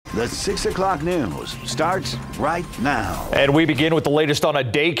The 6 o'clock news starts right now. And we begin with the latest on a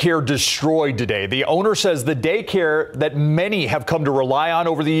daycare destroyed today. The owner says the daycare that many have come to rely on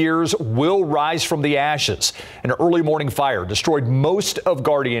over the years will rise from the ashes. An early morning fire destroyed most of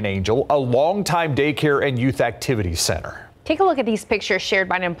Guardian Angel, a longtime daycare and youth activity center. Take a look at these pictures shared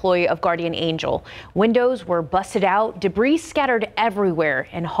by an employee of Guardian Angel. Windows were busted out, debris scattered everywhere,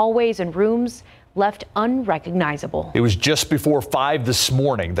 and hallways and rooms left unrecognizable. It was just before 5 this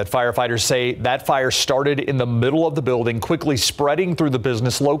morning that firefighters say that fire started in the middle of the building, quickly spreading through the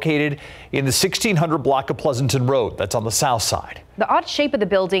business located in the 1600 block of Pleasanton Road. That's on the south side. The odd shape of the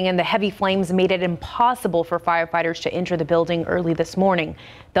building and the heavy flames made it impossible for firefighters to enter the building early this morning.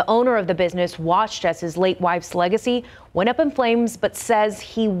 The owner of the business watched as his late wife's legacy went up in flames, but says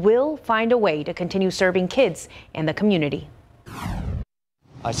he will find a way to continue serving kids and the community.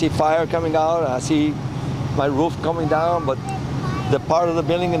 I see fire coming out, I see my roof coming down, but the part of the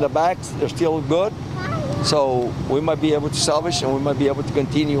building in the back, they're still good. So we might be able to salvage and we might be able to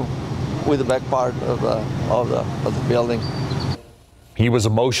continue with the back part of the building. He was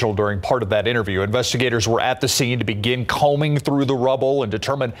emotional during part of that interview. Investigators were at the scene to begin combing through the rubble and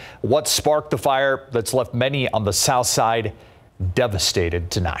determine what sparked the fire that's left many on the south side devastated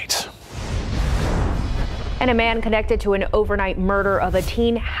tonight. And a man connected to an overnight murder of a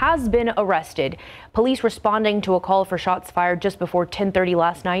teen has been arrested. Police responding to a call for shots fired just before 10:30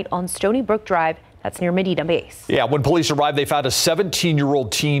 last night on Stony Brook Drive. That's near Medina Base. Yeah, when police arrived, they found a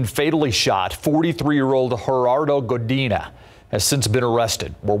 17-year-old teen fatally shot. 43-year-old Gerardo Godina has since been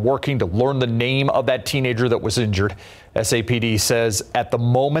arrested. We're working to learn the name of that teenager that was injured. SAPD says at the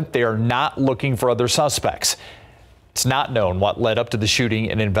moment they are not looking for other suspects. It's not known what led up to the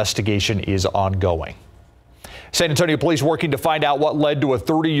shooting. An investigation is ongoing. San Antonio police working to find out what led to a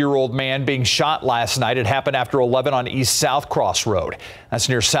 30-year-old man being shot last night. It happened after 11 on East South Cross Road. That's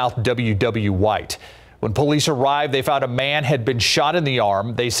near South W.W. White. When police arrived, they found a man had been shot in the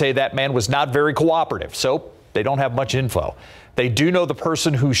arm. They say that man was not very cooperative, so they don't have much info. They do know the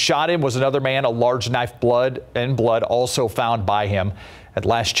person who shot him was another man. A large knife blood also found by him. At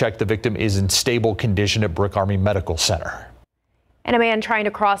last check, the victim is in stable condition at Brick Army Medical Center. And a man trying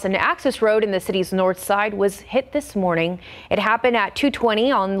to cross an access road in the city's north side was hit this morning. It happened at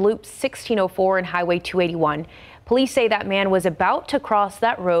 220 on Loop 1604 and Highway 281. Police say that man was about to cross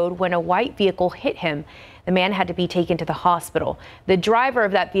that road when a white vehicle hit him. The man had to be taken to the hospital. The driver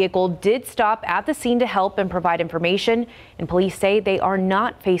of that vehicle did stop at the scene to help and provide information, and police say they are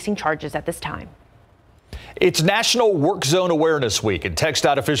not facing charges at this time. It's National Work Zone Awareness Week, and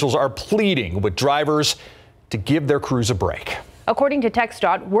TxDOT officials are pleading with drivers to give their crews a break. According to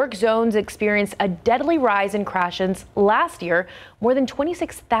TxDOT, work zones experienced a deadly rise in crashes last year. More than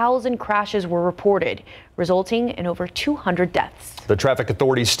 26,000 crashes were reported, resulting in over 200 deaths. The Traffic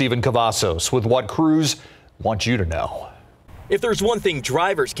Authority's Stephen Cavazos with what crews want you to know. If there's one thing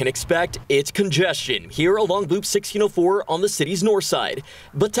drivers can expect, it's congestion here along Loop 1604 on the city's north side.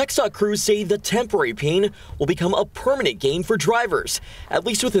 But TxDOT crews say the temporary pain will become a permanent gain for drivers, at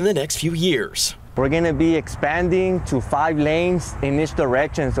least within the next few years. We're going to be expanding to 5 lanes in each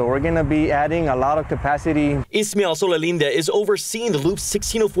direction, so we're going to be adding a lot of capacity. Ismael Solalinde is overseeing the Loop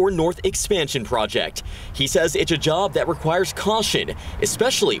 1604 North expansion project. He says it's a job that requires caution,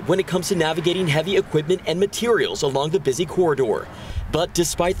 especially when it comes to navigating heavy equipment and materials along the busy corridor. But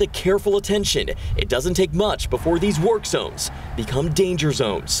despite the careful attention, it doesn't take much before these work zones become danger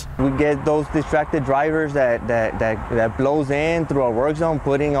zones. We get those distracted drivers that blows in through our work zone,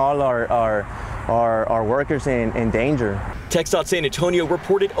 putting all our workers in danger. TxDOT San Antonio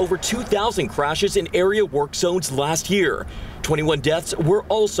reported over 2,000 crashes in area work zones last year. 21 deaths were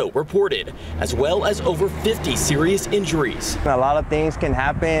also reported, as well as over 50 serious injuries. A lot of things can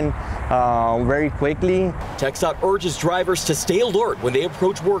happen very quickly. TxDOT urges drivers to stay alert when they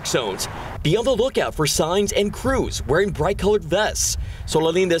approach work zones. Be on the lookout for signs and crews wearing bright-colored vests.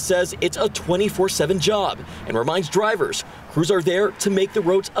 Solalinde says it's a 24/7 job and reminds drivers crews are there to make the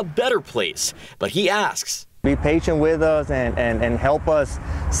roads a better place. But he asks, be patient with us and help us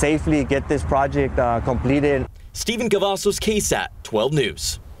safely get this project completed. Stephen Cavazos, KSAT 12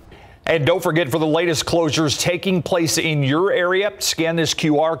 News. And don't forget, for the latest closures taking place in your area, scan this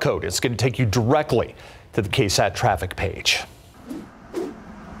QR code. It's going to take you directly to the KSAT traffic page.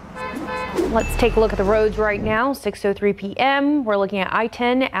 Let's take a look at the roads right now. 6:03 p.m. We're looking at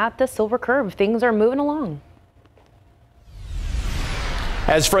I-10 at the Silver Curve. Things are moving along.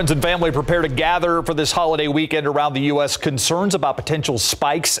 As friends and family prepare to gather for this holiday weekend around the U.S., concerns about potential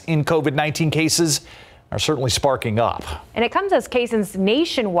spikes in COVID-19 cases are certainly sparking up. And it comes as cases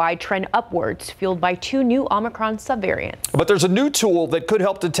nationwide trend upwards, fueled by 2 new Omicron subvariants. But there's a new tool that could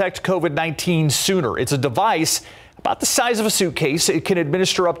help detect COVID-19 sooner. It's a device about the size of a suitcase. It can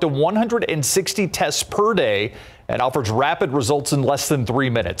administer up to 160 tests per day and offers rapid results in less than 3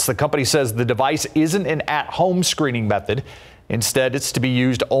 minutes. The company says the device isn't an at-home screening method. Instead, it's to be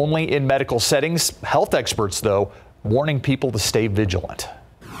used only in medical settings. Health experts, though, warning people to stay vigilant.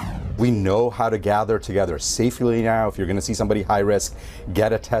 We know how to gather together safely now. If you're going to see somebody high risk,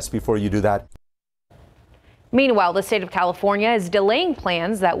 get a test before you do that. Meanwhile, the state of California is delaying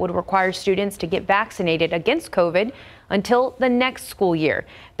plans that would require students to get vaccinated against COVID until the next school year.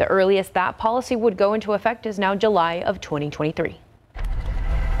 The earliest that policy would go into effect is now July of 2023.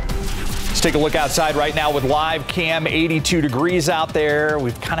 Let's take a look outside right now with live cam. 82 degrees out there.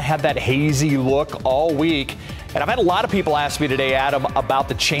 We've kind of had that hazy look all week. And I've had a lot of people ask me today, Adam, about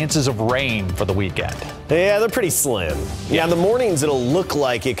the chances of rain for the weekend. Yeah, they're pretty slim. Yeah, in the mornings it'll look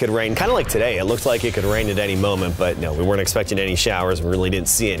like it could rain, kind of like today. It looked like it could rain at any moment, but no, we weren't expecting any showers. We really didn't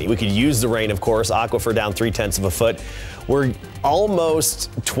see any. We could use the rain, of course. Aquifer down 0.3 of a foot. We're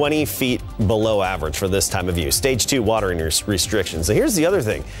almost 20 feet below average for this time of year. Stage 2 watering restrictions. So here's the other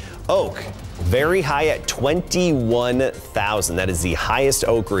thing. Oak, very high at 21,000. That is the highest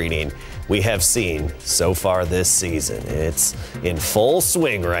oak reading we have seen so far this season. It's in full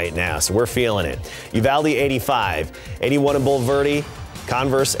swing right now, so we're feeling it. Uvalde 85, 81 in Bulverde,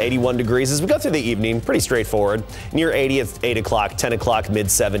 Converse 81 degrees. As we go through the evening, pretty straightforward. Near 80 at 8 o'clock, 10 o'clock, mid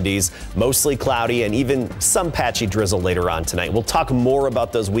 70s, mostly cloudy and even some patchy drizzle later on tonight. We'll talk more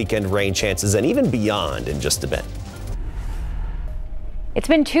about those weekend rain chances and even beyond in just a bit. It's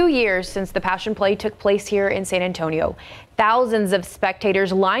been 2 years since the Passion Play took place here in San Antonio. Thousands of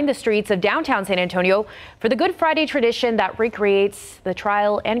spectators lined the streets of downtown San Antonio for the Good Friday tradition that recreates the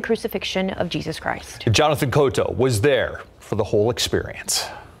trial and crucifixion of Jesus Christ. Jonathan Cotto was there for the whole experience.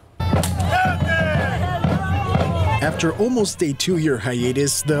 After almost a 2-year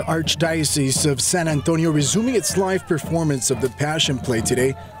hiatus, the Archdiocese of San Antonio resuming its live performance of the Passion Play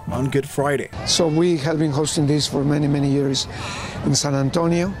today on Good Friday. So we have been hosting this for many, many years in San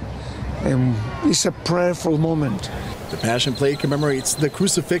Antonio, and it's a prayerful moment. The Passion Play commemorates the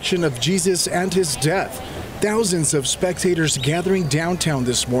crucifixion of Jesus and his death. Thousands of spectators gathering downtown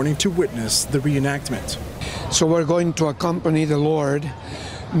this morning to witness the reenactment. So we're going to accompany the Lord,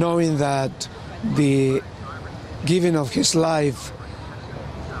 knowing that the giving of his life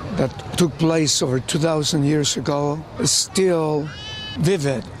that took place over 2,000 years ago is still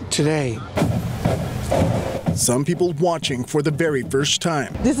vivid today. Some people watching for the very first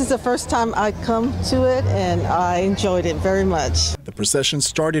time. This is the first time I come to it, and I enjoyed it very much. The procession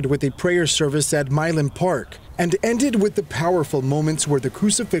started with a prayer service at Milan Park and ended with the powerful moments where the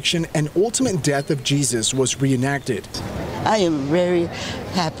crucifixion and ultimate death of Jesus was reenacted. I am very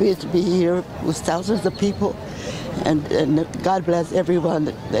happy to be here with thousands of people, and God bless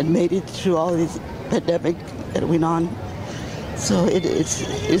everyone that made it through all this pandemic that went on. So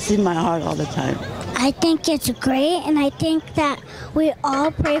it's in my heart all the time. I think it's great, and I think that we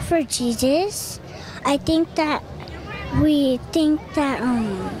all pray for Jesus. I think that we think that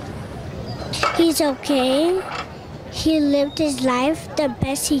he's okay. He lived his life the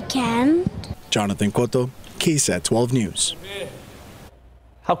best he can. Jonathan Cotto, KSAT 12 News.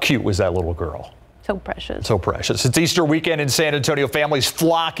 How cute was that little girl? So precious. So precious. It's Easter weekend in San Antonio. Families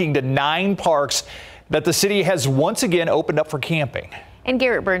flocking to 9 parks that the city has once again opened up for camping. And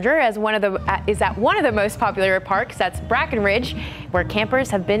Garrett Berger is at one of the most popular parks. That's Brackenridge, where campers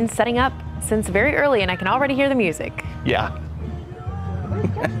have been setting up since very early, and I can already hear the music. Yeah.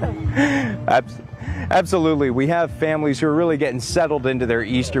 Absolutely. We have families who are really getting settled into their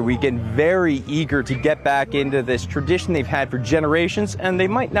Easter weekend, very eager to get back into this tradition they've had for generations, and they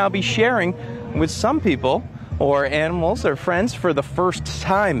might now be sharing with some people or animals or friends for the first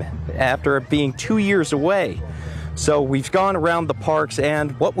time after being 2 years away. So we've gone around the parks,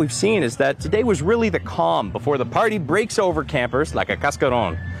 and what we've seen is that today was really the calm before the party breaks over campers like a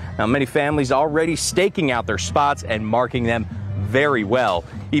cascarón. Now, many families already staking out their spots and marking them very well,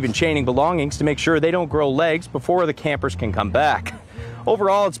 even chaining belongings to make sure they don't grow legs before the campers can come back.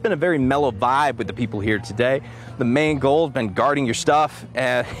 Overall, it's been a very mellow vibe with the people here today. The main goal has been guarding your stuff,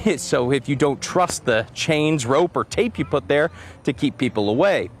 so if you don't trust the chains, rope, or tape you put there to keep people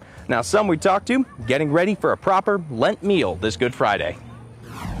away. Now, some we talked to getting ready for a proper Lent meal this Good Friday.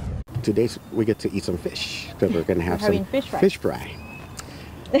 Today we get to eat some fish, because we're going to have some fish fry.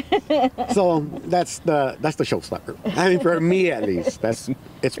 So that's the showstopper. I mean, for me at least,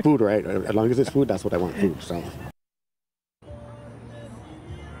 it's food, right? As long as it's food, that's what I want, food. So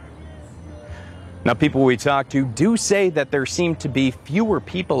Now, people we talked to do say that there seem to be fewer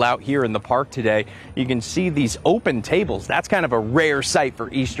people out here in the park today. You can see these open tables. That's kind of a rare sight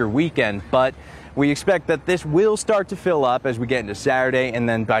for Easter weekend, but we expect that this will start to fill up as we get into Saturday, and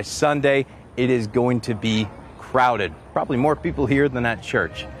then by Sunday, it is going to be crowded. Probably more people here than at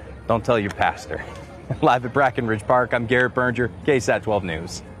church. Don't tell your pastor. Live at Brackenridge Park, I'm Garrett Berger, KSAT 12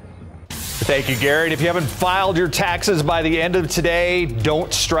 News. Thank you, Garrett. If you haven't filed your taxes by the end of today,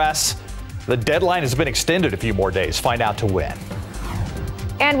 don't stress. The deadline has been extended a few more days. Find out to when.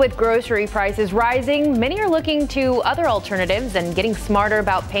 And with grocery prices rising, many are looking to other alternatives and getting smarter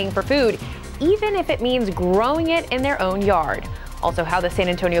about paying for food, even if it means growing it in their own yard. Also, how the San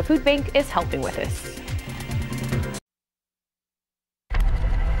Antonio Food Bank is helping with this.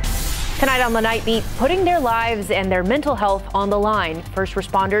 Tonight on the Night Beat, putting their lives and their mental health on the line. First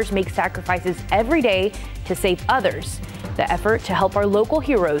responders make sacrifices every day to save others. The effort to help our local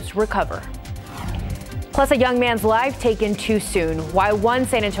heroes recover. Plus, a young man's life taken too soon. Why one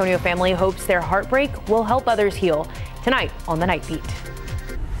San Antonio family hopes their heartbreak will help others heal. Tonight on the Night Beat.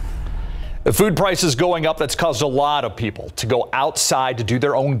 The food prices going up, that's caused a lot of people to go outside to do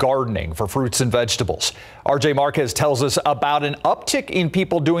their own gardening for fruits and vegetables. RJ Marquez tells us about an uptick in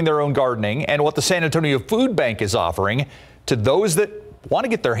people doing their own gardening and what the San Antonio Food Bank is offering to those that want to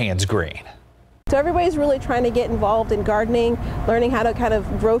get their hands green. So everybody's really trying to get involved in gardening, learning how to kind of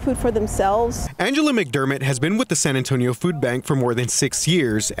grow food for themselves. Angela McDermott has been with the San Antonio Food Bank for more than 6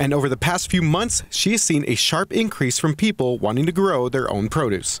 years, and over the past few months, she has seen a sharp increase from people wanting to grow their own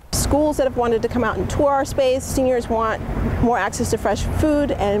produce. Schools that have wanted to come out and tour our space, seniors want more access to fresh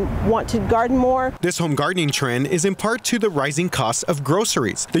food and want to garden more. This home gardening trend is in part to the rising costs of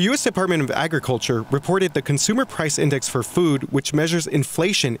groceries. The U.S. Department of Agriculture reported the Consumer Price Index for food, which measures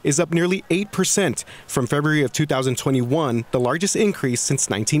inflation, is up nearly 8% from February of 2021, the largest increase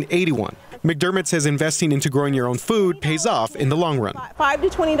since 1981. McDermott says investing into growing your own food pays off in the long run. $5 to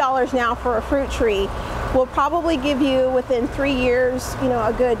 $20 now for a fruit tree will probably give you within 3 years,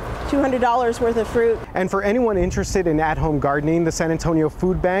 a good $200 worth of fruit. And for anyone interested in at-home gardening, the San Antonio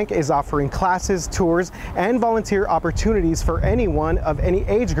Food Bank is offering classes, tours, and volunteer opportunities for anyone of any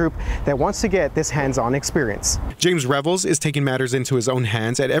age group that wants to get this hands-on experience. James Revels is taking matters into his own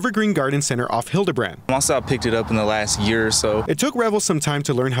hands at Evergreen Garden Center off Hildebrand. Also, I picked it up in the last year or so. It took Revels some time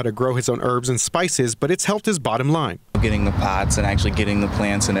to learn how to grow his own herbs and spices, but it's helped his bottom line. Getting the pots and actually getting the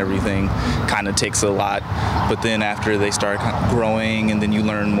plants and everything kind of takes a lot, but then after they start growing and then you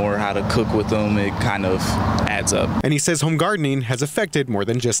learn more how to cook with them, it kind of adds up. And he says home gardening has affected more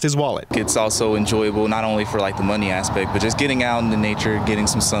than just his wallet. It's also enjoyable, not only for like the money aspect, but just getting out in the nature, getting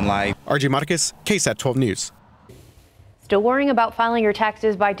some sunlight. RJ Marquez, KSAT 12 News. Still worrying about filing your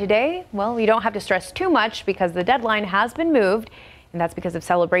taxes by today? Well, you don't have to stress too much because the deadline has been moved, and that's because of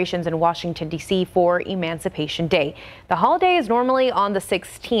celebrations in Washington, D.C. for Emancipation Day. The holiday is normally on the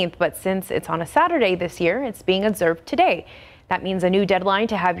 16th, but since it's on a Saturday this year, it's being observed today. That means a new deadline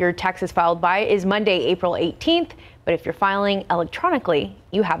to have your taxes filed by is Monday, April 18th, but if you're filing electronically,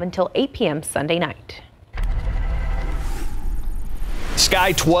 you have until 8 p.m. Sunday night.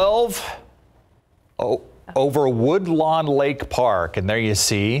 Sky 12. Over Woodlawn Lake Park, and there you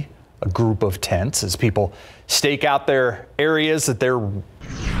see a group of tents as people stake out their areas that they're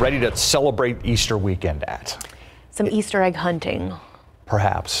ready to celebrate Easter weekend at. Some Easter egg hunting.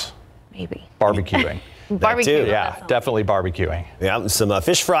 Perhaps. Maybe. Barbecuing. Barbecue. Yeah, definitely barbecuing. Yeah, some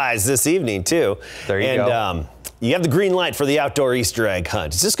fish fries this evening, too. There you go. You have the green light for the outdoor Easter egg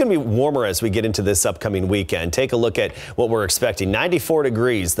hunt. It's just going to be warmer as we get into this upcoming weekend. Take a look at what we're expecting. 94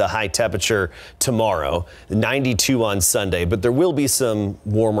 degrees, the high temperature tomorrow, 92 on Sunday, but there will be some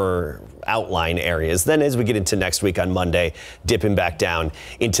warmer outline areas. Then as we get into next week on Monday, dipping back down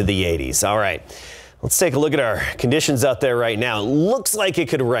into the 80s. All right. Let's take a look at our conditions out there right now. It looks like it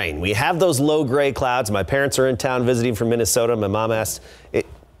could rain. We have those low gray clouds. My parents are in town visiting from Minnesota. My mom asked,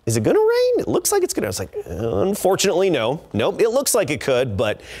 is it going to rain? It looks like it's going to. I was like, unfortunately, no. Nope, it looks like it could,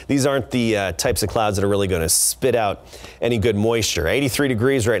 but these aren't the types of clouds that are really going to spit out any good moisture. 83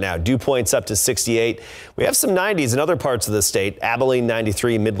 degrees right now. Dew points up to 68. We have some 90s in other parts of the state. Abilene,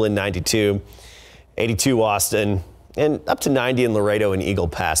 93. Midland, 92. 82 Austin. And up to 90 in Laredo and Eagle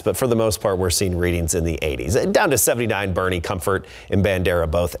Pass. But for the most part, we're seeing readings in the 80s. Down to 79 Bernie, Comfort, and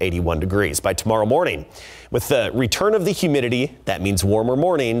Bandera, both 81 degrees. By tomorrow morning, with the return of the humidity, that means warmer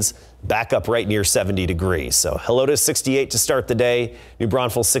mornings, back up right near 70 degrees. So Helotes 68 to start the day, New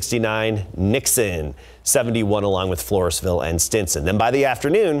Braunfels 69, Nixon 71 along with Floresville and Stinson. Then by the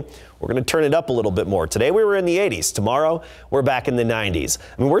afternoon, we're going to turn it up a little bit more. Today we were in the 80s. Tomorrow we're back in the 90s.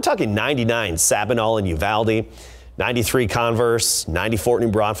 I mean, we're talking 99 Sabinal and Uvalde. 93 Converse, 94 New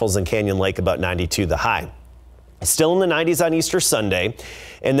Braunfels and Canyon Lake, about 92 the high. Still in the 90s on Easter Sunday.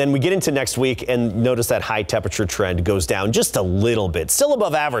 And then we get into next week and notice that high temperature trend goes down just a little bit. Still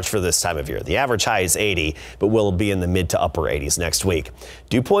above average for this time of year. The average high is 80, but will be in the mid to upper 80s next week.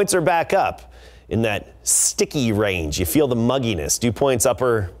 Dew points are back up in that sticky range. You feel the mugginess. Dew points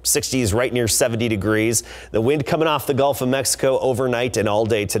upper 60s, right near 70 degrees. The wind coming off the Gulf of Mexico overnight and all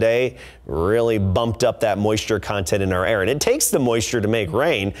day today really bumped up that moisture content in our air. And it takes the moisture to make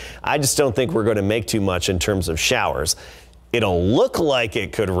rain. I just don't think we're going to make too much in terms of showers. It'll look like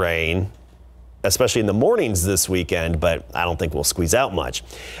it could rain, especially in the mornings this weekend, but I don't think we'll squeeze out much.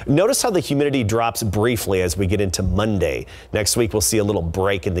 Notice how the humidity drops briefly as we get into Monday. Next week, we'll see a little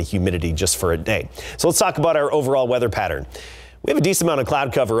break in the humidity just for a day. So let's talk about our overall weather pattern. We have a decent amount of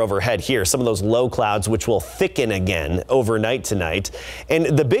cloud cover overhead here, some of those low clouds which will thicken again overnight tonight. And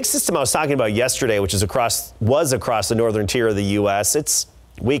the big system I was talking about yesterday, which was across the northern tier of the U.S., it's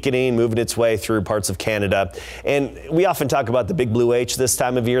weakening, moving its way through parts of Canada. And we often talk about the big blue H this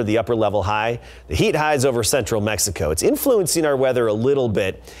time of year, the upper level high. The heat high is over central Mexico. It's influencing our weather a little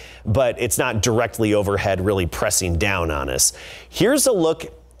bit, but it's not directly overhead, really pressing down on us. Here's a look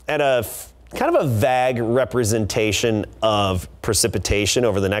at a kind of a vague representation of precipitation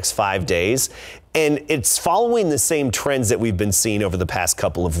over the next 5 days. And it's following the same trends that we've been seeing over the past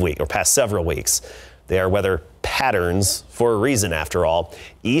couple of weeks or past several weeks. They are weather patterns for a reason, after all.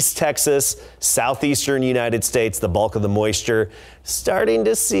 East Texas, southeastern United States, the bulk of the moisture, starting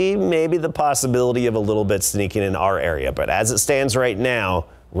to see maybe the possibility of a little bit sneaking in our area. But as it stands right now,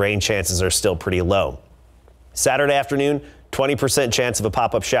 rain chances are still pretty low. Saturday afternoon, 20% chance of a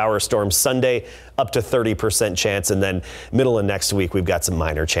pop-up shower or storm. Sunday, up to 30% chance. And then middle of next week, we've got some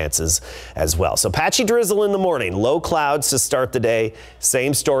minor chances as well. So patchy drizzle in the morning, low clouds to start the day.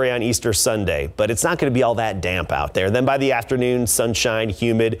 Same story on Easter Sunday, but it's not going to be all that damp out there. Then by the afternoon, sunshine,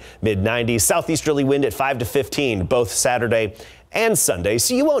 humid, mid-90s. Southeasterly wind at 5 to 15, both Saturday and Sunday,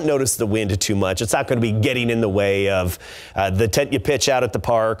 so you won't notice the wind too much. It's not going to be getting in the way of the tent you pitch out at the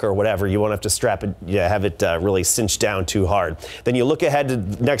park or whatever. You won't have to strap it, have it really cinched down too hard. Then you look ahead to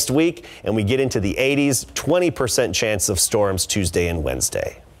next week, and we get into the 80s, 20% chance of storms Tuesday and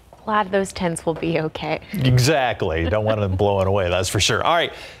Wednesday. Glad those tents will be okay. Exactly. Don't want them blowing away, that's for sure. All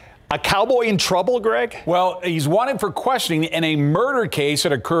right. A cowboy in trouble, Greg? Well, he's wanted for questioning in a murder case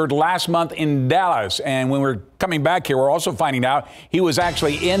that occurred last month in Dallas. And when we're coming back here, we're also finding out he was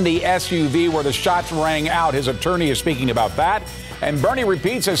actually in the SUV where the shots rang out. His attorney is speaking about that. And Bernie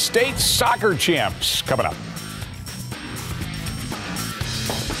repeats as state soccer champs. Coming up.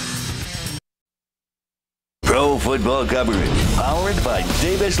 Pro football coverage, powered by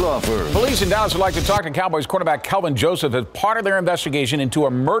Davis Law Firm. Police in Dallas would like to talk to Cowboys quarterback Kelvin Joseph as part of their investigation into a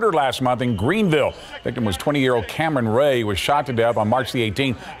murder last month in Greenville. Victim was 20-year-old Cameron Ray, who was shot to death on March the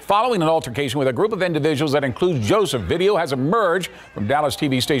 18th following an altercation with a group of individuals that includes Joseph. Video has emerged from Dallas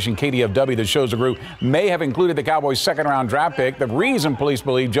TV station KDFW that shows the group may have included the Cowboys' second-round draft pick. The reason police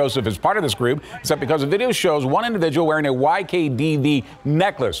believe Joseph is part of this group is that because the video shows one individual wearing a YKDV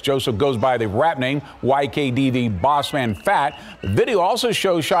necklace. Joseph goes by the rap name YKDV Bossman Fat. The video also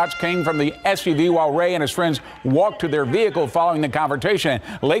shows shots came from the SUV while Ray and his friends walked to their vehicle following the confrontation.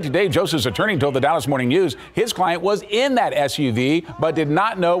 Late today, Joseph's attorney told the Dallas Morning News his client was in that SUV but did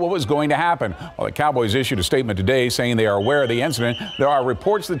not know what was going to happen. While the Cowboys issued a statement today saying they are aware of the incident, there are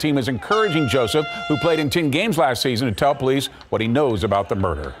reports the team is encouraging Joseph, who played in 10 games last season, to tell police what he knows about the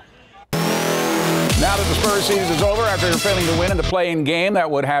murder. Now that the Spurs season is over after failing to win in the play-in game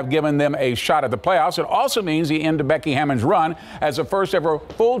that would have given them a shot at the playoffs, it also means the end of Becky Hammon's run as the first ever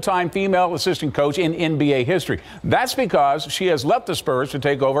full-time female assistant coach in NBA history. That's because she has left the Spurs to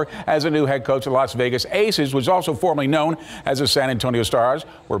take over as a new head coach of the Las Vegas Aces, which is also formerly known as the San Antonio Stars,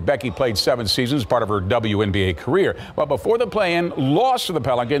 where Becky played 7 seasons, part of her WNBA career. But before the play-in loss to the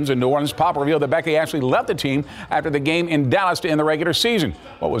Pelicans in New Orleans, Pop revealed that Becky actually left the team after the game in Dallas to end the regular season.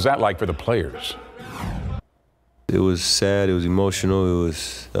 What was that like for the players? It was sad. It was emotional. It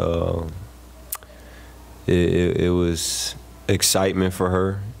was it was excitement for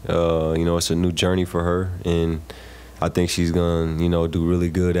her. You know, it's a new journey for her, and I think she's gonna, do really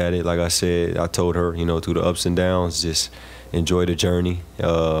good at it. Like I said, I told her, through the ups and downs, just enjoy the journey.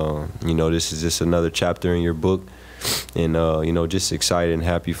 This is just another chapter in your book, and just excited and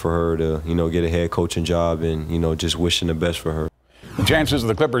happy for her to, get a head coaching job, and just wishing the best for her. The chances of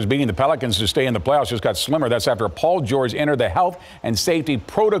the Clippers beating the Pelicans to stay in the playoffs just got slimmer. That's after Paul George entered the health and safety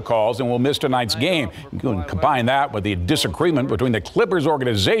protocols and will miss tonight's game. You can combine that with the disagreement between the Clippers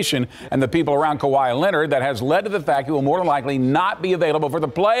organization and the people around Kawhi Leonard that has led to the fact he will more than likely not be available for the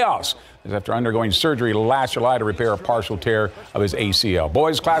playoffs. After undergoing surgery last July to repair a partial tear of his ACL.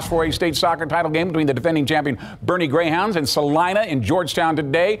 Boys Class 4A state soccer title game between the defending champion Bernie Greyhounds and Salina in Georgetown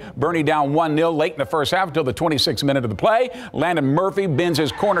today. Bernie down 1-0 late in the first half until the 26th minute of the play. Landon Murphy bends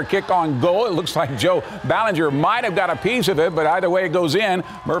his corner kick on goal. It looks like Joe Ballinger might have got a piece of it, but either way it goes in.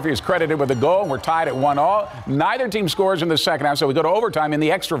 Murphy is credited with the goal, and we're tied at 1-1. Neither team scores in the second half, so we go to overtime. In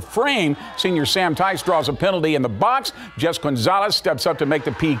the extra frame, senior Sam Tice draws a penalty in the box. Jess Gonzalez steps up to make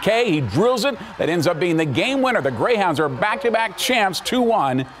the PK. He drills it. That ends up being the game winner. The Greyhounds are back-to-back champs,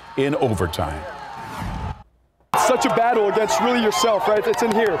 2-1 in overtime. It's such a battle against really yourself, right? It's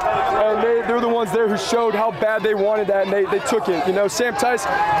in here. And they're the ones there who showed how bad they wanted that, and they took it. You know, Sam Tice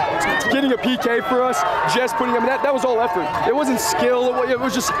getting a PK for us, just putting, I mean, that was all effort. It wasn't skill, it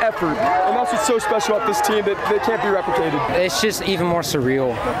was just effort. And that's what's so special about this team, that can't be replicated. It's just even more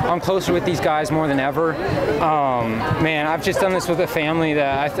surreal. I'm closer with these guys more than ever. Man, I've just done this with a family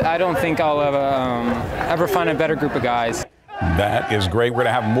that I don't think I'll ever find a better group of guys. That is great. We're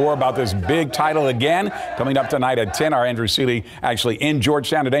going to have more about this big title again coming up tonight at 10. Our Andrew Seeley actually in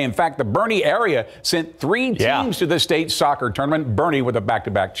Georgetown today. In fact, the Bernie area sent 3 teams to the state soccer tournament. Bernie with the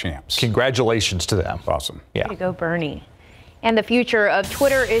back-to-back champs. Congratulations to them. Awesome. Yeah. Way to go, Bernie. And the future of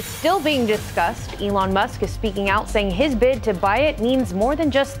Twitter is still being discussed. Elon Musk is speaking out, saying his bid to buy it means more than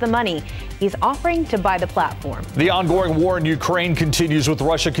just the money. He's offering to buy the platform. The ongoing war in Ukraine continues, with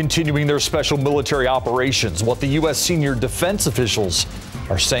Russia continuing their special military operations. What the U.S. senior defense officials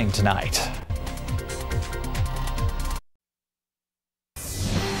are saying tonight.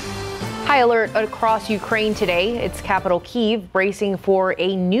 High alert across Ukraine today. Its capital, Kyiv, bracing for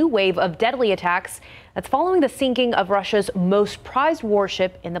a new wave of deadly attacks that's following the sinking of Russia's most prized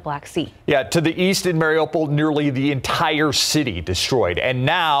warship in the Black Sea. Yeah, to the east in Mariupol, nearly the entire city destroyed. And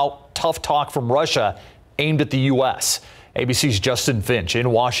now, tough talk from Russia aimed at the U.S. ABC's Justin Finch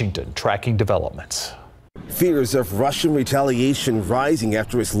in Washington, tracking developments. Fears of Russian retaliation rising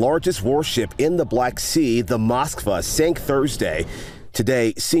after its largest warship in the Black Sea, the Moskva, sank Thursday.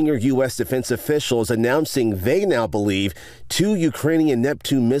 Today, senior U.S. defense officials announcing they now believe 2 Ukrainian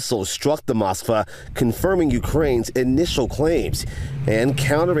Neptune missiles struck the Moskva, confirming Ukraine's initial claims and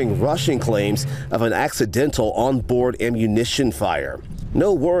countering Russian claims of an accidental onboard ammunition fire.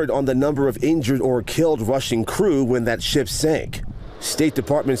 No word on the number of injured or killed Russian crew when that ship sank. State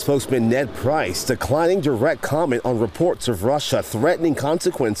Department spokesman Ned Price declining direct comment on reports of Russia threatening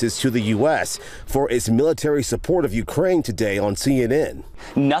consequences to the U.S. for its military support of Ukraine today on CNN.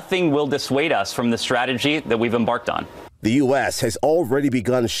 Nothing will dissuade us from the strategy that we've embarked on. The U.S. has already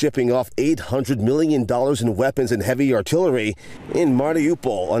begun shipping off $800 million in weapons and heavy artillery. In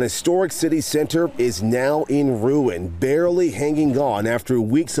Mariupol, an historic city center is now in ruin, barely hanging on after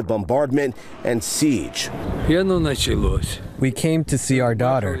weeks of bombardment and siege. We came to see our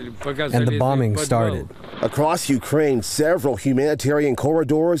daughter, and the bombing started. Across Ukraine, several humanitarian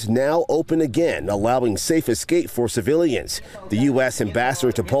corridors now open again, allowing safe escape for civilians. The U.S.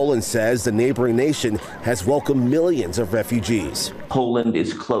 ambassador to Poland says the neighboring nation has welcomed millions of refugees. Poland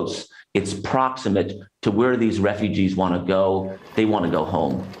is close. It's proximate to where these refugees want to go. They want to go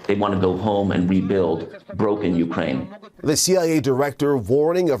home. They want to go home and rebuild broken Ukraine. The CIA director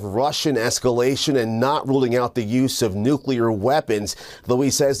warning of Russian escalation and not ruling out the use of nuclear weapons, though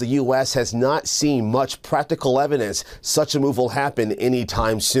he says the U.S. has not seen much practical evidence such a move will happen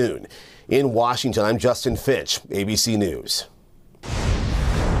anytime soon. In Washington, I'm Justin Finch, ABC News.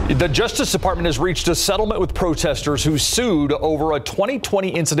 The Justice Department has reached a settlement with protesters who sued over a 2020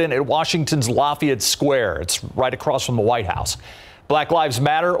 incident at Washington's Lafayette Square. It's right across from the White House. Black Lives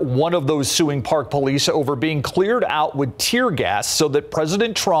Matter, one of those suing Park Police over being cleared out with tear gas so that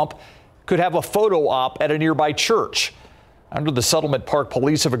President Trump could have a photo op at a nearby church. Under the settlement, Park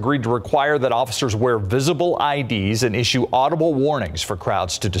Police have agreed to require that officers wear visible IDs and issue audible warnings for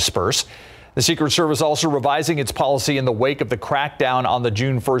crowds to disperse. The Secret Service also revising its policy in the wake of the crackdown on the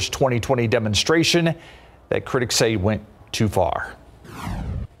June 1st, 2020 demonstration that critics say went too far.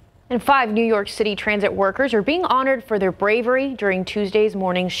 And 5 New York City transit workers are being honored for their bravery during Tuesday's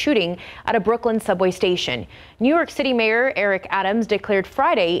morning shooting at a Brooklyn subway station. New York City Mayor Eric Adams declared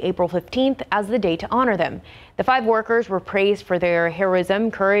Friday, April 15th, as the day to honor them. The 5 workers were praised for their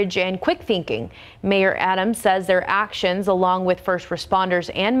heroism, courage, and quick thinking. Mayor Adams says their actions, along with first responders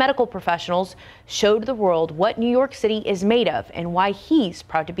and medical professionals, showed the world what New York City is made of and why he's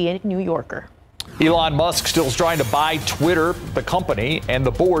proud to be a New Yorker. Elon Musk still trying to buy Twitter, the company, and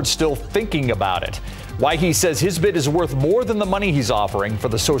the board still thinking about it. Why he says his bid is worth more than the money he's offering for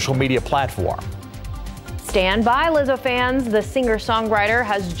the social media platform. Stand by, Lizzo fans. The singer-songwriter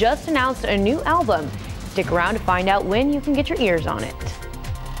has just announced a new album. Stick around to find out when you can get your ears on it.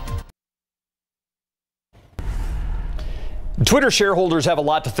 Twitter shareholders have a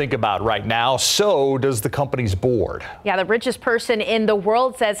lot to think about right now. So does the company's board. Yeah, the richest person in the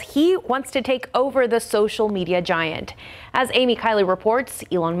world says he wants to take over the social media giant. As Amy Kiley reports,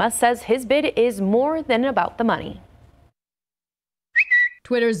 Elon Musk says his bid is more than about the money.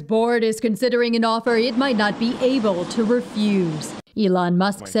 Twitter's board is considering an offer it might not be able to refuse. Elon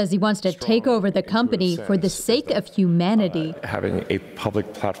Musk says he wants to take over the company for the sake of humanity. Having a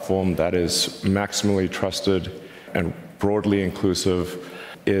public platform that is maximally trusted and broadly inclusive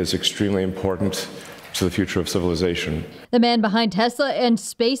is extremely important to the future of civilization. The man behind Tesla and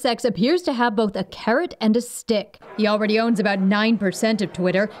SpaceX appears to have both a carrot and a stick. He already owns about 9% of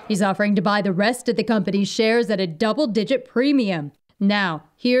Twitter. He's offering to buy the rest of the company's shares at a double-digit premium. Now,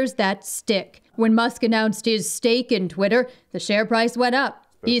 here's that stick. When Musk announced his stake in Twitter, the share price went up.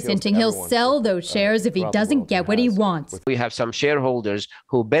 He's hinting he'll sell those shares if he doesn't get what he wants. We have some shareholders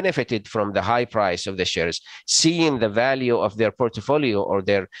who benefited from the high price of the shares, seeing the value of their portfolio or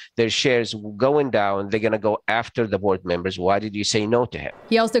their shares going down. They're going to go after the board members. Why did you say no to him?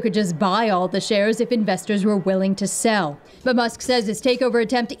 He also could just buy all the shares if investors were willing to sell. But Musk says his takeover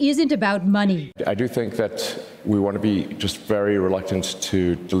attempt isn't about money. I do think that we want to be just very reluctant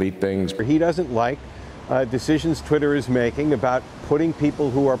to delete things. He doesn't like decisions Twitter is making about putting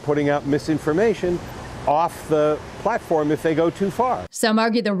people who are putting out misinformation off the platform if they go too far. Some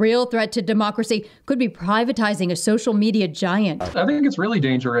argue the real threat to democracy could be privatizing a social media giant. I think it's really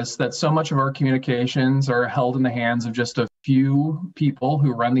dangerous that so much of our communications are held in the hands of just a few people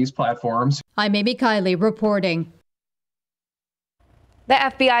who run these platforms. I'm Amy Kiley reporting. The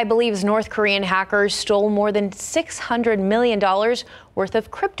FBI believes North Korean hackers stole more than $600 million worth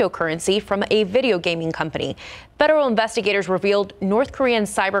of cryptocurrency from a video gaming company. Federal investigators revealed North Korean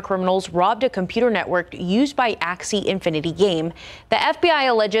cybercriminals robbed a computer network used by Axie Infinity Game. The FBI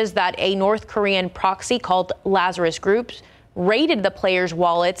alleges that a North Korean proxy called Lazarus Group raided the players'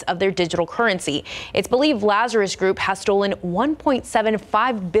 wallets of their digital currency. It's believed Lazarus Group has stolen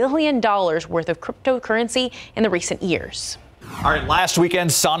 $1.75 billion worth of cryptocurrency in the recent years. All right, last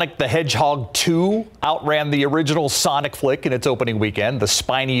weekend, Sonic the Hedgehog 2 outran the original Sonic flick in its opening weekend. The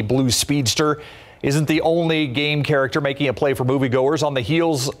spiny blue speedster isn't the only game character making a play for moviegoers. On the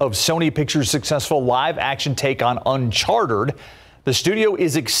heels of Sony Pictures' successful live-action take on Uncharted, the studio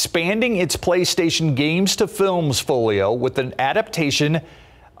is expanding its PlayStation Games to Films folio with an adaptation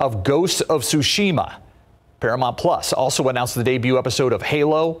of Ghosts of Tsushima. Paramount Plus also announced the debut episode of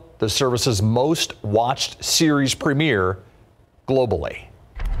Halo, the service's most watched series premiere globally.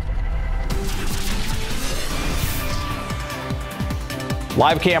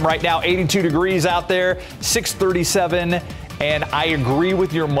 Live cam right now, 82 degrees out there, 637. And I agree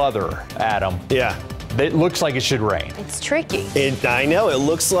with your mother, Adam. Yeah. It looks like it should rain. It's tricky. I know it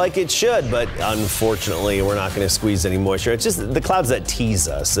looks like it should, but unfortunately, we're not going to squeeze any moisture. It's just the clouds that tease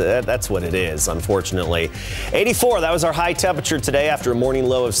us. That's what it is, unfortunately. 84, that was our high temperature today after a morning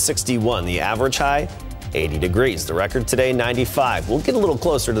low of 61. The average high, 80 degrees. The record today, 95. We'll get a little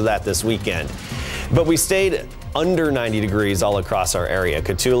closer to that this weekend. But we stayed under 90 degrees all across our area.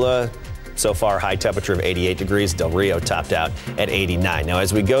 Cotulla, so far, high temperature of 88 degrees. Del Rio topped out at 89. Now,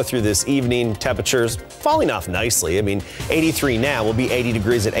 as we go through this evening, temperatures falling off nicely. I mean, 83 now. We'll be 80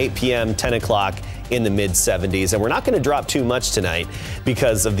 degrees at 8 p.m., 10 o'clock in the mid-70s. And we're not going to drop too much tonight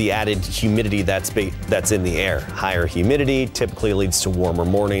because of the added humidity that's in the air. Higher humidity typically leads to warmer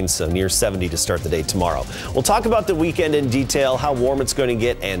mornings, so near 70 to start the day tomorrow. We'll talk about the weekend in detail, how warm it's going to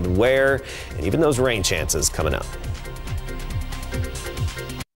get and where, and even those rain chances coming up.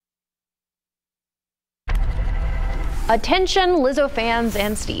 Attention Lizzo fans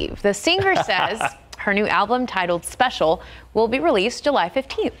and Steve. The singer says her new album titled Special will be released July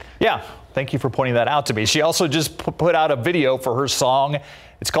 15th. Yeah, thank you for pointing that out to me. She also just put out a video for her song.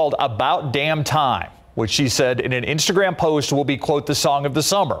 It's called About Damn Time, which she said in an Instagram post will be, quote, the song of the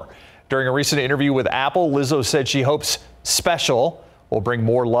summer. During a recent interview with Apple, Lizzo said she hopes Special will bring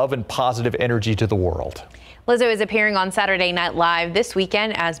more love and positive energy to the world. Lizzo is appearing on Saturday Night Live this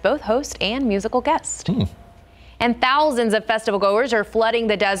weekend as both host and musical guest. And thousands of festival goers are flooding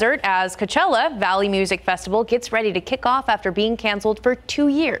the desert as Coachella Valley Music Festival gets ready to kick off after being canceled for 2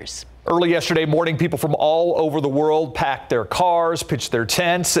 years. Early yesterday morning, people from all over the world packed their cars, pitched their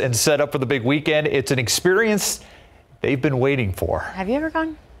tents, and set up for the big weekend. It's an experience they've been waiting for. Have you ever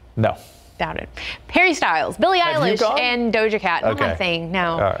gone? No. Doubt it. Harry Styles, Billie Eilish, and Doja Cat. Okay. Not saying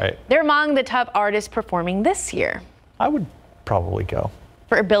no. All right. They're among the top artists performing this year. I would probably go.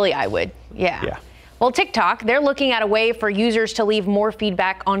 For Billie, I would. Yeah. Well, TikTok, they're looking at a way for users to leave more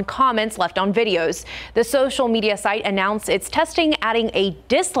feedback on comments left on videos. The social media site announced it's testing adding a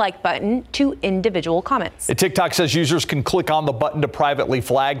dislike button to individual comments. TikTok says users can click on the button to privately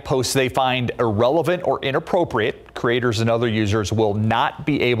flag posts they find irrelevant or inappropriate. Creators and other users will not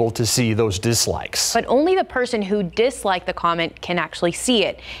be able to see those dislikes. But only the person who disliked the comment can actually see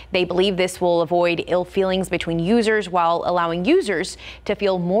it. They believe this will avoid ill feelings between users while allowing users to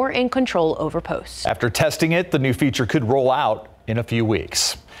feel more in control over posts. After testing it, the new feature could roll out in a few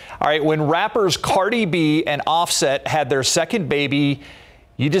weeks. All right, when rappers Cardi B and Offset had their second baby,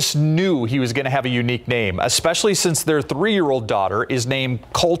 you just knew he was going to have a unique name, especially since their 3-year-old daughter is named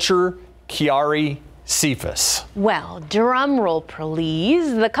Culture Kiari Cephas. Well, drum roll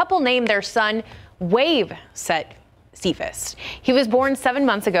please. The couple named their son Wave Set Cephas. He was born 7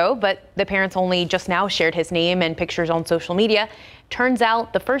 months ago, but the parents only just now shared his name and pictures on social media. Turns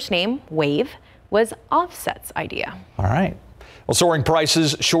out the first name, Wave, was Offset's idea. All right. Well, soaring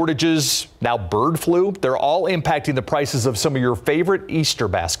prices, shortages, now bird flu, they're all impacting the prices of some of your favorite Easter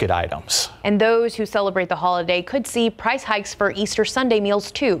basket items. And those who celebrate the holiday could see price hikes for Easter Sunday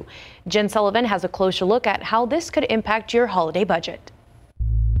meals too. Jen Sullivan has a closer look at how this could impact your holiday budget.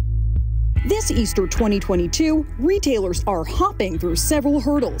 This Easter 2022, retailers are hopping through several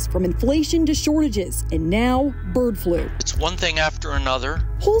hurdles, from inflation to shortages, and now bird flu. It's one thing after another.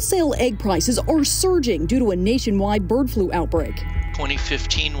 Wholesale egg prices are surging due to a nationwide bird flu outbreak.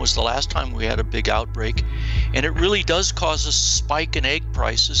 2015 was the last time we had a big outbreak, and it really does cause a spike in egg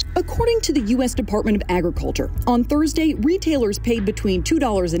prices. According to the U.S. Department of Agriculture, on Thursday, retailers paid between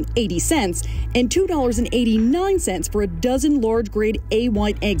 $2.80 and $2.89 for a dozen large-grade A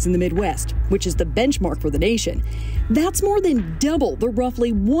white eggs in the Midwest, which is the benchmark for the nation. That's more than double the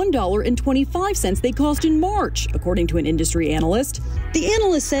roughly $1.25 they cost in March, according to an industry analyst. The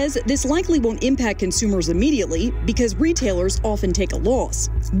analyst says this likely won't impact consumers immediately because retailers often take a loss.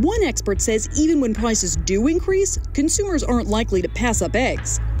 One expert says even when prices do increase, consumers aren't likely to pass up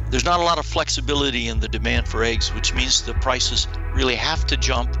eggs. There's not a lot of flexibility in the demand for eggs, which means the prices really have to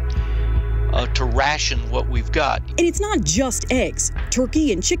jump to ration what we've got. And it's not just eggs.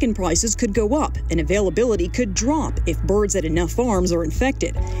 Turkey and chicken prices could go up, and availability could drop if birds at enough farms are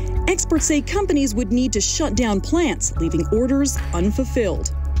infected. Experts say companies would need to shut down plants, leaving orders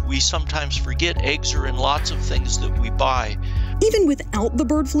unfulfilled. We sometimes forget eggs are in lots of things that we buy. Even without the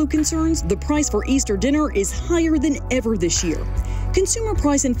bird flu concerns, the price for Easter dinner is higher than ever this year. Consumer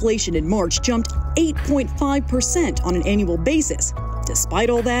price inflation in March jumped 8.5% on an annual basis. Despite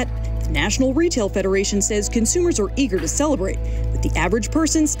all that, the National Retail Federation says consumers are eager to celebrate, with the average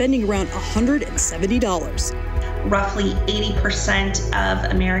person spending around $170. Roughly 80%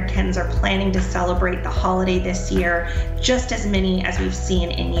 of Americans are planning to celebrate the holiday this year, just as many as we've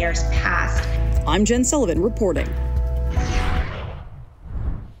seen in years past. I'm Jen Sullivan reporting.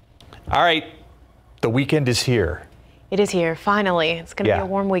 All right, the weekend is here. It is here, finally. It's going to be a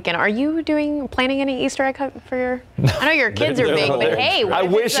warm weekend. Are you planning any Easter egg hunt for your? I know your kids are big, but hey, I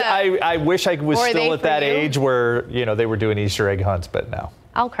wish I was still at that age where they were doing Easter egg hunts, but no.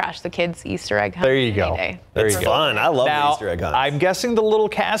 I'll crash the kids' Easter egg hunt. There you go. It's fun. I love the Easter egg hunts. I'm guessing the little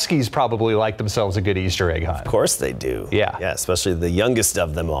Caskies probably like themselves a good Easter egg hunt. Of course they do. Yeah, especially the youngest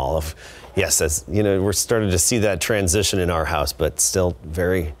of them all. Yes, as we're starting to see that transition in our house, but still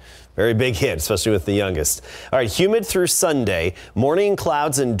very big hit, especially with the youngest. All right, humid through Sunday, morning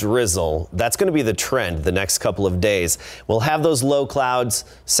clouds and drizzle. That's going to be the trend the next couple of days. We'll have those low clouds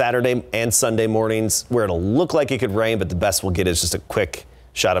Saturday and Sunday mornings where it'll look like it could rain, but the best we'll get is just a quick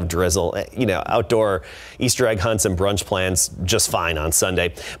shot of drizzle. Outdoor Easter egg hunts and brunch plans just fine on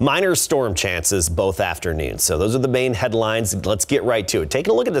Sunday. Minor storm chances both afternoons. So those are the main headlines. Let's get right to it.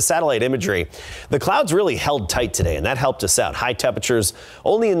 Taking a look at the satellite imagery, the clouds really held tight today, and that helped us out. High temperatures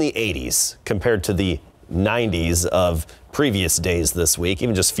only in the 80s compared to the 90s of previous days this week.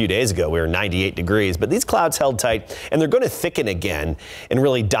 Even just a few days ago, we were 98 degrees, but these clouds held tight, and they're going to thicken again and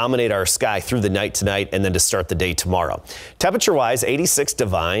really dominate our sky through the night tonight and then to start the day tomorrow. Temperature-wise, 86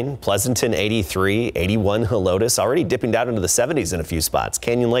 Devine, Pleasanton 83, 81 Helotes, already dipping down into the 70s in a few spots.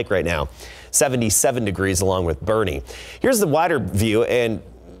 Canyon Lake right now, 77 degrees along with Bernie. Here's the wider view, and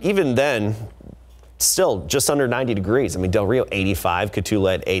even then, still just under 90 degrees. I mean, Del Rio 85,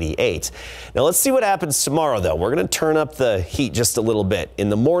 Cotulla 88. Now let's see what happens tomorrow though. We're going to turn up the heat just a little bit. In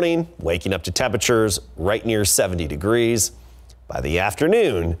the morning, waking up to temperatures right near 70 degrees. By the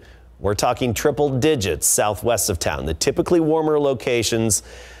afternoon, we're talking triple digits southwest of town. The typically warmer locations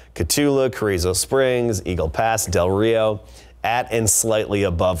Cotulla, Carrizo Springs, Eagle Pass, Del Rio at and slightly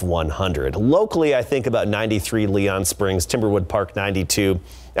above 100. Locally, I think about 93 Leon Springs, Timberwood Park 92,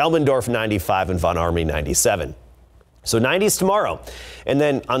 Elmendorf 95, and Von Army 97. So 90s tomorrow. And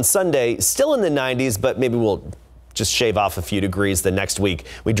then on Sunday, still in the 90s, but maybe we'll just shave off a few degrees. The next week,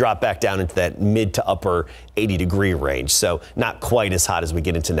 we drop back down into that mid to upper 80-degree range. So not quite as hot as we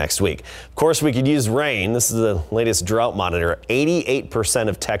get into next week. Of course, we could use rain. This is the latest drought monitor. 88%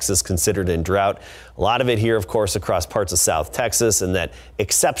 of Texas considered in drought. A lot of it here, of course, across parts of South Texas, and that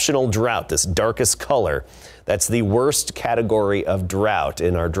exceptional drought, this darkest color, that's the worst category of drought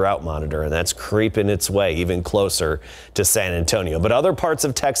in our drought monitor, and that's creeping its way even closer to San Antonio. But other parts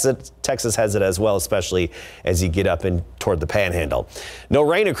of Texas has it as well, especially as you get up in toward the Panhandle. No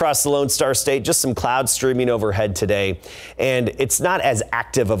rain across the Lone Star State, just some clouds streaming overhead today, and it's not as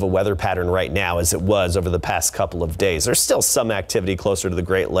active of a weather pattern right now as it was over the past couple of days. There's still some activity closer to the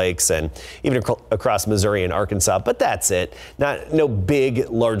Great Lakes and even across Missouri and Arkansas, but that's it. No big,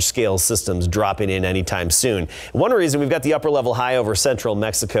 large-scale systems dropping in anytime soon. One reason we've got the upper level high over central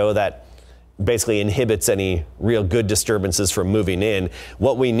Mexico that basically inhibits any real good disturbances from moving in.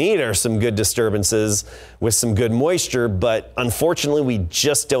 What we need are some good disturbances with some good moisture, but unfortunately we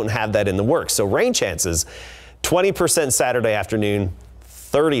just don't have that in the works. So rain chances, 20% Saturday afternoon,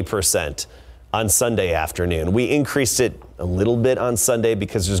 30% on Sunday afternoon. We increased it a little bit on Sunday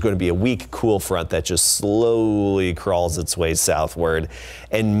because there's going to be a weak cool front that just slowly crawls its way southward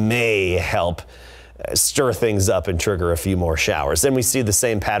and may help stir things up and trigger a few more showers. Then we see the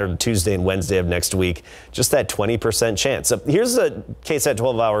same pattern Tuesday and Wednesday of next week, just that 20% chance. So here's a KSAT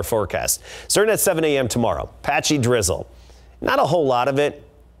 12-hour forecast. Starting at 7 a.m. tomorrow, patchy drizzle. Not a whole lot of it.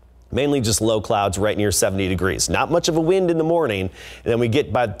 Mainly just low clouds right near 70 degrees. Not much of a wind in the morning. And then we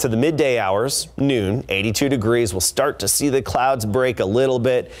get to the midday hours, noon, 82 degrees. We'll start to see the clouds break a little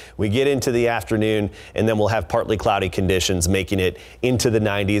bit. We get into the afternoon, and then we'll have partly cloudy conditions, making it into the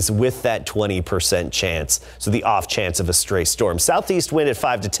 90s with that 20% chance. So the off chance of a stray storm. Southeast wind at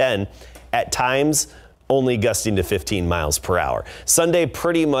 5 to 10 at times, only gusting to 15 miles per hour. Sunday,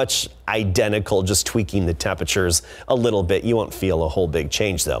 pretty much identical, just tweaking the temperatures a little bit. You won't feel a whole big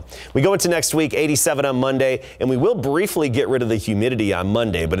change, though. We go into next week, 87 on Monday, and we will briefly get rid of the humidity on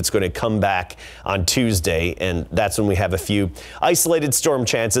Monday, but it's going to come back on Tuesday, and that's when we have a few isolated storm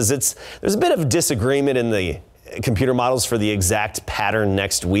chances. There's a bit of disagreement in the computer models for the exact pattern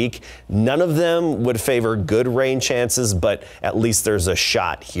next week. None of them would favor good rain chances, but at least there's a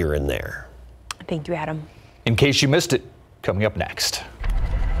shot here and there. Thank you, Adam. In case you missed it, coming up next.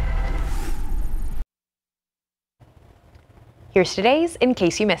 Here's today's In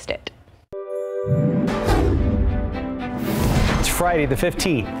Case You Missed It. It's Friday the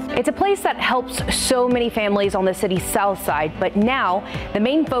 15th. It's a place that helps so many families on the city's south side, but now the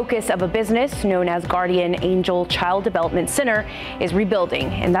main focus of a business known as Guardian Angel Child Development Center is rebuilding,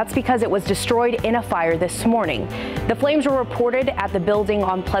 and that's because it was destroyed in a fire this morning. The flames were reported at the building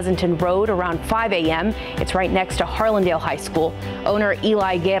on Pleasanton Road around 5 a.m. It's right next to Harlandale High School. Owner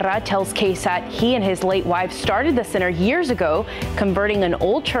Eli Guerra tells KSAT he and his late wife started the center years ago, converting an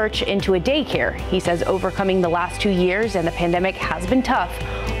old church into a daycare. He says overcoming the last 2 years and the pandemic has been tough,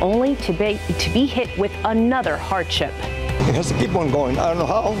 only to be hit with another hardship. It has to keep on going. I don't know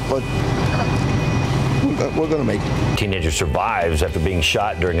how, but we're going to make it. Teenager survives after being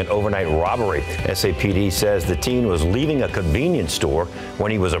shot during an overnight robbery. SAPD says the teen was leaving a convenience store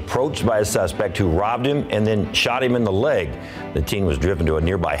when he was approached by a suspect who robbed him and then shot him in the leg. The teen was driven to a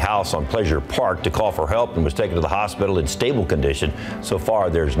nearby house on Pleasure Park to call for help and was taken to the hospital in stable condition. So far,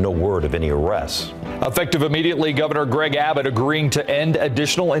 there's no word of any arrests. Effective immediately, Governor Greg Abbott agreeing to end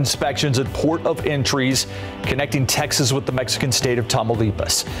additional inspections at port of entries connecting Texas with the Mexican state of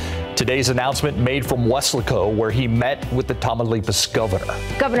Tamaulipas. Today's announcement made from Weslaco, where he met with the Tamaulipas governor.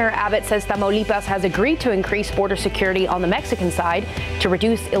 Governor Abbott says Tamaulipas has agreed to increase border security on the Mexican side to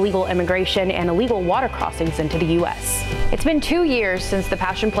reduce illegal immigration and illegal water crossings into the U.S. It's been 2 years since the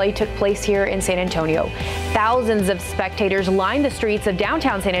Passion Play took place here in San Antonio. Thousands of spectators lined the streets of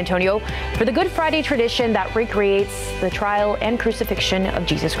downtown San Antonio for the Good Friday tradition that recreates the trial and crucifixion of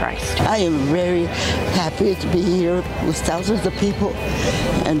Jesus Christ. I am very happy to be here with thousands of people,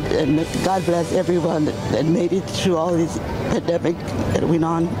 and God bless everyone that made it through all this pandemic that went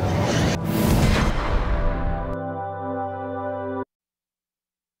on.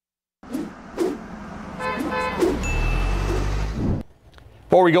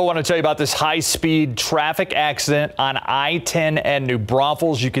 Before we go, I want to tell you about this high-speed traffic accident on I-10 and New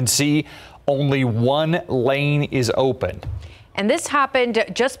Braunfels. You can see only one lane is open. And this happened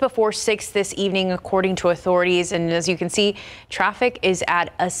just before 6 this evening, according to authorities. And as you can see, traffic is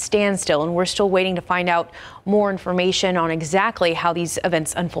at a standstill, and we're still waiting to find out more information on exactly how these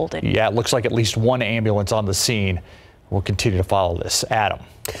events unfolded. Yeah, it looks like at least one ambulance on the scene. We'll continue to follow this. Adam.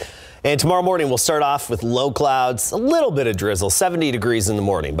 And tomorrow morning, we'll start off with low clouds, a little bit of drizzle, 70 degrees in the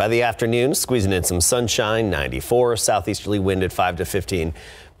morning. By the afternoon, squeezing in some sunshine, 94, southeasterly wind at 5 to 15.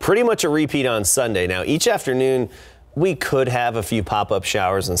 Pretty much a repeat on Sunday. Now, each afternoon, we could have a few pop-up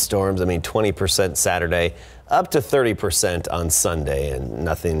showers and storms. I mean, 20% Saturday, up to 30% on Sunday, and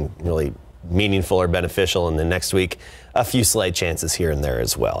nothing really meaningful or beneficial. And then next week, a few slight chances here and there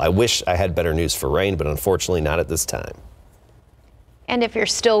as well. I wish I had better news for rain, but unfortunately not at this time. And if you're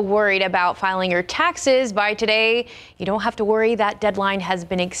still worried about filing your taxes by today, you don't have to worry. That deadline has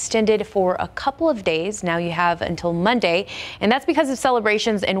been extended for a couple of days. Now you have until Monday, and that's because of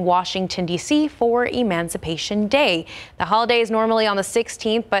celebrations in Washington, D.C. for Emancipation Day. The holiday is normally on the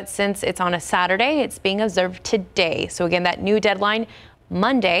 16th, but since it's on a Saturday, it's being observed today. So again, that new deadline,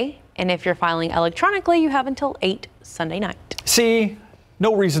 Monday. And if you're filing electronically, you have until 8 Sunday night. See?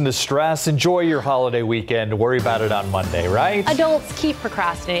 No reason to stress. Enjoy your holiday weekend. Worry about it on Monday, right? Adults keep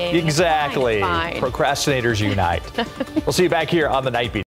procrastinating. Exactly. It's fine. Procrastinators unite. We'll see you back here on the Night Beat.